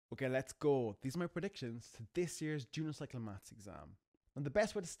Okay, let's go. These are my predictions to this year's Junior Cycle Maths exam. And the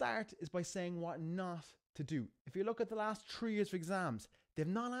best way to start is by saying what not to do. If you look at the last 3 years of exams, they've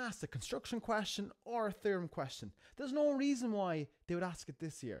not asked a construction question or a theorem question. There's no reason why they would ask it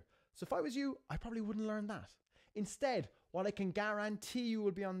this year. So if I was you, I probably wouldn't learn that. Instead, what I can guarantee you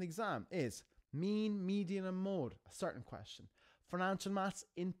will be on the exam is mean, median and mode, a certain question. Financial maths,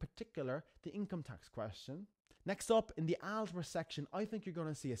 in particular, the income tax question. Next up, in the algebra section, I think you're going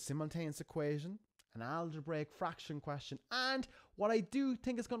to see a simultaneous equation, an algebraic fraction question, and what I do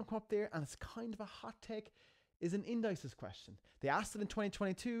think is going to come up there, and it's kind of a hot take, is an indices question. They asked it in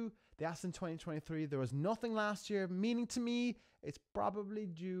 2022, they asked it in 2023, there was nothing last year, meaning to me, it's probably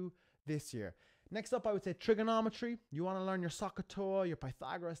due this year. Next up, I would say trigonometry. You want to learn your SOHCAHTOA, your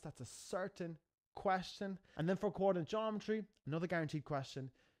Pythagoras, that's a certain question. And then for coordinate geometry, another guaranteed question.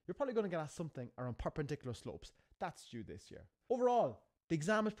 You're probably going to get asked something around perpendicular slopes. That's due this year. Overall, the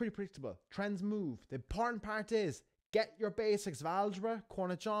exam is pretty predictable. Trends move. The important part is get your basics of algebra,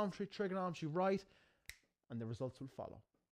 coordinate geometry, trigonometry right, and the results will follow.